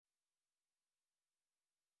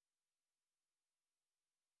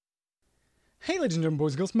Hey, ladies and gentlemen,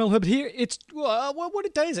 boys and girls, Mel Herbert here. It's,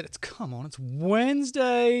 what day is it? It's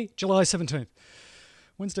Wednesday, July 17th.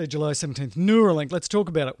 Wednesday, July 17th, Neuralink. Let's talk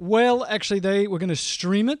about it. Well, actually, they were going to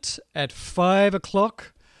stream it at 5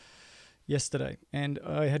 o'clock yesterday, and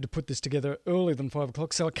I had to put this together earlier than 5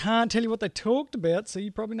 o'clock, so I can't tell you what they talked about, so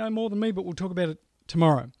you probably know more than me, but we'll talk about it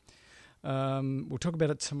tomorrow. We'll talk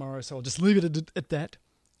about it tomorrow, so I'll just leave it at that.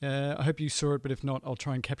 I hope you saw it, but if not, I'll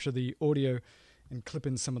try and capture the audio and clip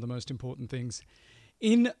in some of the most important things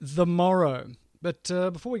in the morrow. But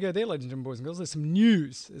before we go there, ladies and gentlemen, boys and girls, there's some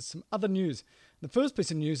news. There's some other news. The first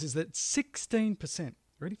piece of news is that 16%,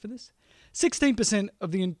 ready for this? 16%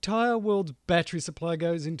 of the entire world's battery supply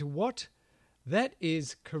goes into what? That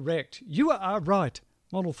is correct. You are right.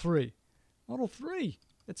 Model 3. Model 3.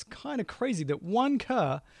 It's kind of crazy that one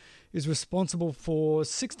car is responsible for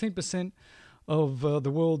 16% of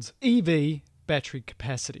the world's EV battery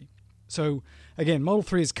capacity. So, again, Model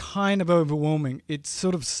 3 is kind of overwhelming. It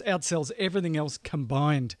sort of outsells everything else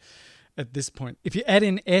combined at this point. If you add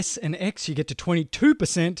in S and X, you get to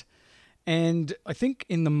 22%. And I think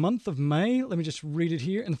in the month of May, let me just read it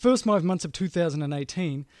here. In the first 5 months of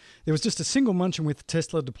 2018, there was just a single munchkin with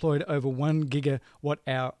Tesla deployed over 1 gigawatt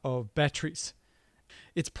hour of batteries.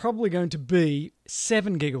 It's probably going to be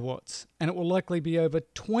 7 gigawatts, and it will likely be over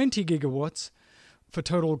 20 gigawatts for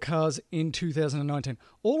total cars in 2019.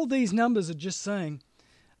 All of these numbers are just saying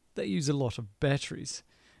they use a lot of batteries.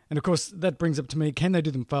 And of course, that brings up to me, can they do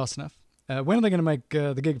them fast enough? When are they going to make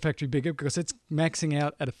the Gigafactory bigger? Because it's maxing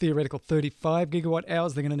out at a theoretical 35 gigawatt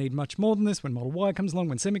hours. They're going to need much more than this when Model Y comes along,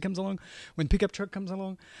 when Semi comes along, when Pickup Truck comes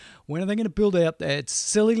along. When are they going to build out that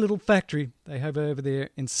silly little factory they have over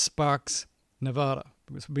there in Sparks, Nevada?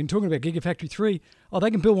 Because we've been talking about Gigafactory 3. Oh,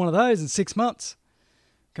 they can build one of those in 6 months.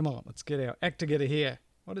 Come on, let's get our act together here.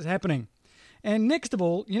 What is happening? And next of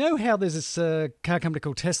all, you know how there's this car company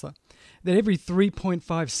called Tesla that every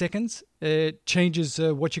 3.5 seconds it changes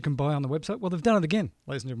what you can buy on the website? Well, they've done it again,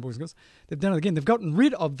 ladies and gentlemen, boys and girls. They've done it again. They've gotten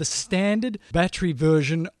rid of the standard battery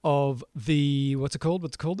version of the, what's it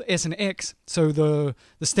called? S and X. So the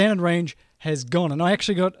standard range has gone. And I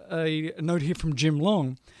actually got a note here from Jim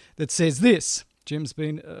Long that says this. Jim's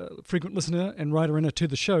been a frequent listener and writer to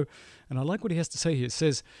the show, and I like what he has to say here. It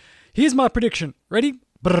says, here's my prediction. Ready?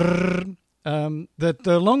 That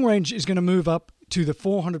the long range is going to move up to the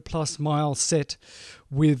 400-plus mile set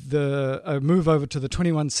with the move over to the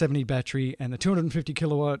 2170 battery and the 250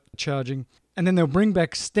 kilowatt charging. And then they'll bring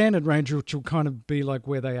back standard range, which will kind of be like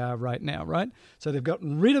where they are right now, right? So they've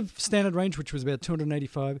gotten rid of standard range, which was about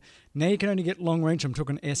 285. Now you can only get long range. I'm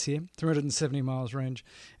talking S here, 370 miles range.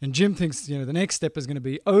 And Jim thinks, the next step is going to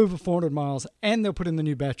be over 400 miles, and they'll put in the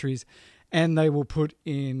new batteries, and they will put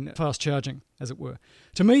in fast charging, as it were.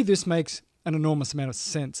 To me, this makes an enormous amount of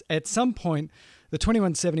sense. At some point, the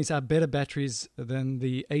 2170s are better batteries than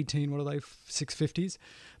the 650s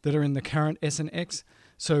that are in the current S and X.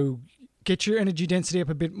 So get your energy density up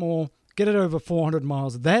a bit more, get it over 400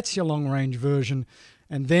 miles. That's your long-range version.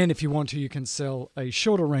 And then if you want to, you can sell a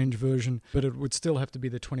shorter-range version, but it would still have to be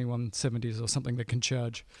the 2170s or something that can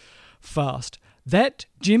charge fast. That,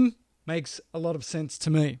 Jim, makes a lot of sense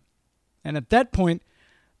to me. And at that point,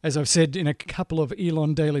 as I've said in a couple of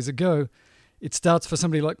Elon dailies ago, it starts for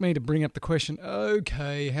somebody like me to bring up the question,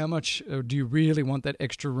 okay, how much do you really want that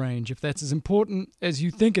extra range? If that's as important as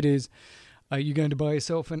you think it is, are you going to buy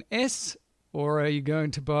yourself an S, or are you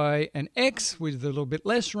going to buy an X with a little bit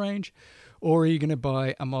less range, or are you going to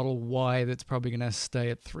buy a Model Y that's probably going to stay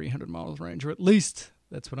at 300 miles range, or at least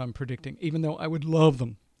that's what I'm predicting, even though I would love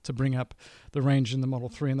them to bring up the range in the Model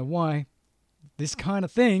 3 and the Y. This kind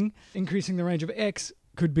of thing, increasing the range of X,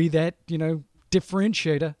 could be that,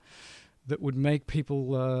 differentiator that would make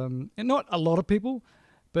people, and not a lot of people,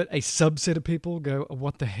 but a subset of people go, oh,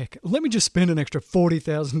 what the heck? Let me just spend an extra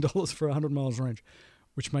 $40,000 for 100 miles range,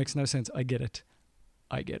 which makes no sense. I get it.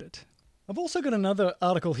 I've also got another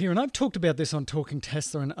article here, and I've talked about this on Talking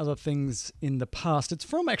Tesla and other things in the past. It's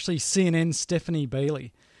from actually CNN Stephanie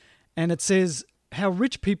Bailey, and it says how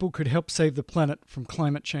rich people could help save the planet from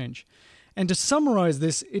climate change. And to summarize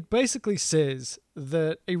this, it basically says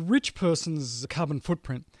that a rich person's carbon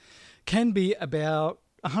footprint can be about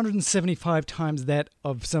 175 times that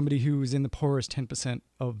of somebody who is in the poorest 10%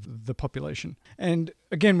 of the population. And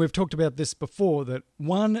again, we've talked about this before, that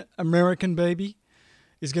one American baby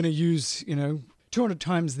is going to use, 200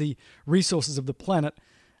 times the resources of the planet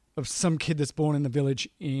of some kid that's born in the village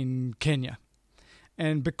in Kenya.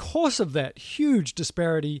 And because of that huge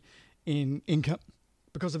disparity in income,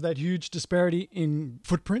 because of that huge disparity in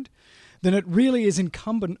footprint, then it really is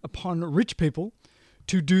incumbent upon rich people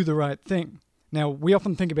to do the right thing. Now, we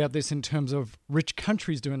often think about this in terms of rich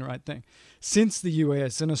countries doing the right thing. Since the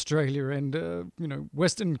US and Australia and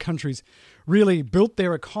Western countries really built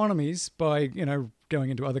their economies by going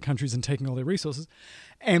into other countries and taking all their resources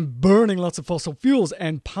and burning lots of fossil fuels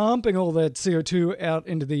and pumping all that CO2 out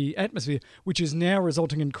into the atmosphere, which is now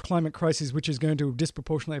resulting in climate crises, which is going to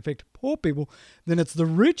disproportionately affect poor people, then it's the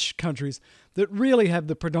rich countries that really have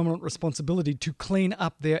the predominant responsibility to clean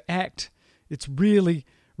up their act. It's really,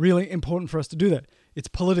 really important for us to do that. It's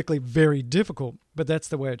politically very difficult, but that's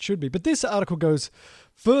the way it should be. But this article goes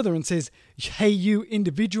further and says, hey, you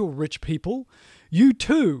individual rich people, you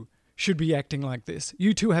too should be acting like this.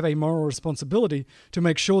 You too have a moral responsibility to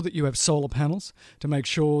make sure that you have solar panels, to make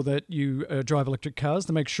sure that you drive electric cars,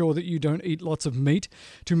 to make sure that you don't eat lots of meat,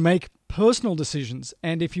 to make personal decisions,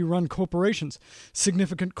 and if you run corporations,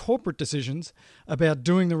 significant corporate decisions about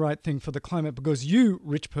doing the right thing for the climate, because you,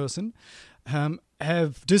 rich person,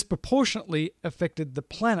 have disproportionately affected the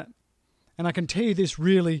planet. And I can tell you this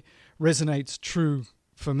really resonates true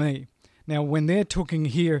for me. Now, when they're talking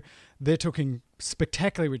here, they're talking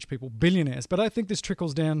spectacularly rich people, billionaires, but I think this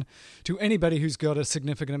trickles down to anybody who's got a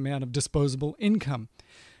significant amount of disposable income.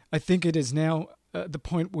 I think it is now the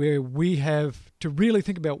point where we have to really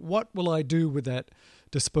think about, what will I do with that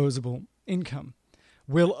disposable income?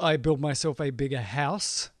 Will I build myself a bigger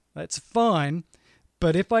house? That's fine.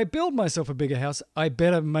 But if I build myself a bigger house, I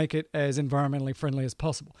better make it as environmentally friendly as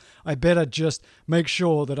possible. I better just make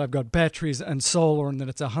sure that I've got batteries and solar and that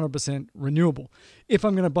it's 100% renewable. If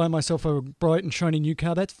I'm going to buy myself a bright and shiny new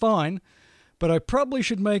car, that's fine. But I probably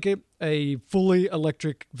should make it a fully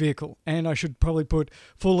electric vehicle. And I should probably put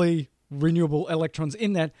fully renewable electrons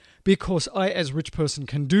in that, because I, as a rich person,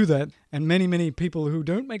 can do that. And many, many people who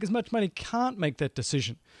don't make as much money can't make that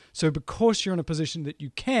decision. So because you're in a position that you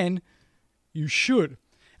can, you should.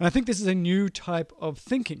 And I think this is a new type of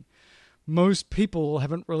thinking. Most people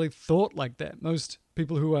haven't really thought like that. Most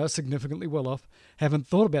people who are significantly well off haven't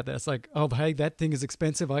thought about that. It's like, oh, hey, that thing is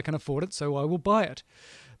expensive. I can afford it, so I will buy it.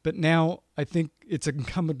 But now I think it's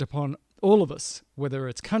incumbent upon all of us, whether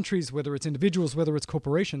it's countries, whether it's individuals, whether it's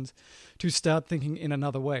corporations, to start thinking in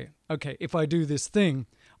another way. Okay, if I do this thing,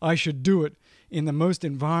 I should do it in the most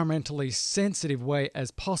environmentally sensitive way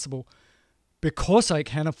as possible, because I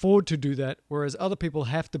can afford to do that, whereas other people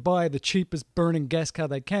have to buy the cheapest burning gas car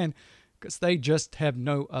they can because they just have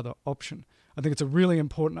no other option. I think it's a really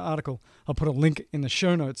important article. I'll put a link in the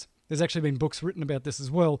show notes. There's actually been books written about this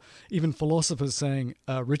as well, even philosophers saying,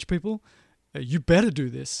 rich people, you better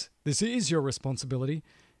do this. This is your responsibility,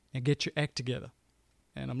 and get your act together.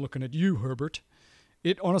 And I'm looking at you, Herbert.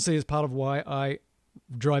 It honestly is part of why I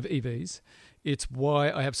drive EVs. It's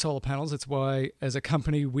why I have solar panels. It's why, as a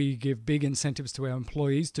company, we give big incentives to our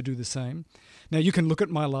employees to do the same. Now, you can look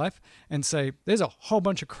at my life and say, there's a whole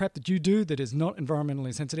bunch of crap that you do that is not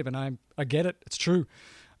environmentally sensitive, and I get it. It's true.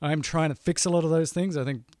 I'm trying to fix a lot of those things. I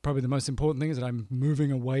think probably the most important thing is that I'm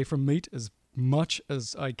moving away from meat as much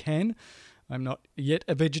as I can. I'm not yet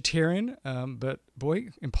a vegetarian, but boy,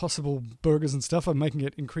 Impossible burgers and stuff are making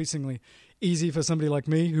it increasingly easy for somebody like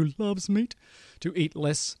me who loves meat to eat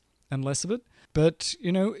less and less of it. But,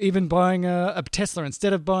 even buying a Tesla,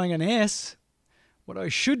 instead of buying an S, what I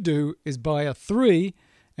should do is buy a 3,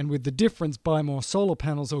 and with the difference, buy more solar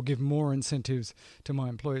panels or give more incentives to my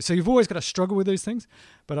employees. So you've always got to struggle with these things,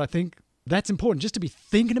 but I think that's important. Just to be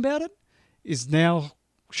thinking about it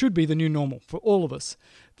should be the new normal for all of us.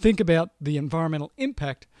 Think about the environmental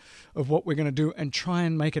impact of what we're going to do and try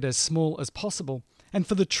and make it as small as possible. And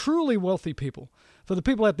for the truly wealthy people, for the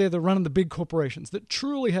people out there that are running the big corporations, that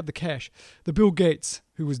truly have the cash, the Bill Gates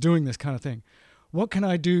who was doing this kind of thing, what can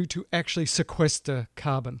I do to actually sequester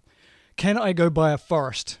carbon? Can I go buy a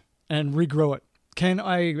forest and regrow it? Can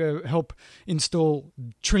I help install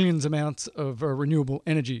trillions amounts of renewable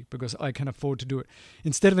energy because I can afford to do it?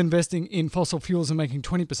 Instead of investing in fossil fuels and making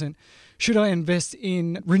 20%, should I invest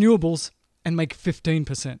in renewables and make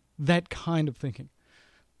 15%? That kind of thinking.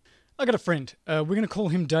 I got a friend. We're going to call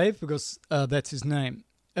him Dave because that's his name.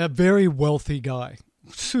 A very wealthy guy,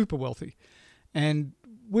 super wealthy. And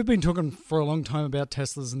we've been talking for a long time about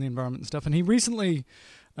Teslas and the environment and stuff. And he recently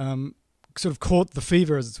sort of caught the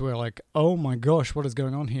fever, as it were, like, oh my gosh, what is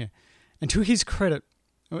going on here? And to his credit,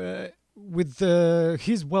 with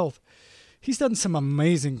his wealth, he's done some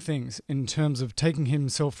amazing things in terms of taking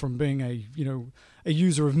himself from being a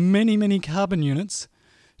user of many, many carbon units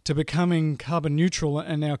to becoming carbon neutral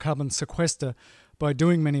and now carbon sequester by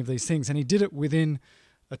doing many of these things. And he did it within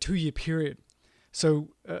a 2-year period. So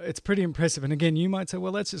it's pretty impressive. And again, you might say,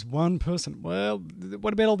 well, that's just one person. Well,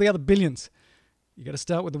 what about all the other billions? You got to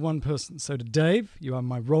start with the one person. So to Dave, you are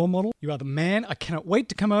my role model. You are the man. I cannot wait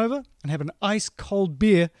to come over and have an ice cold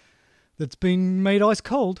beer that's been made ice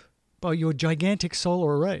cold by your gigantic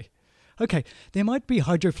solar array. Okay, there might be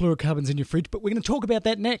hydrofluorocarbons in your fridge, but we're going to talk about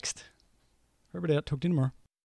that next. Rub it out. Talk to you tomorrow.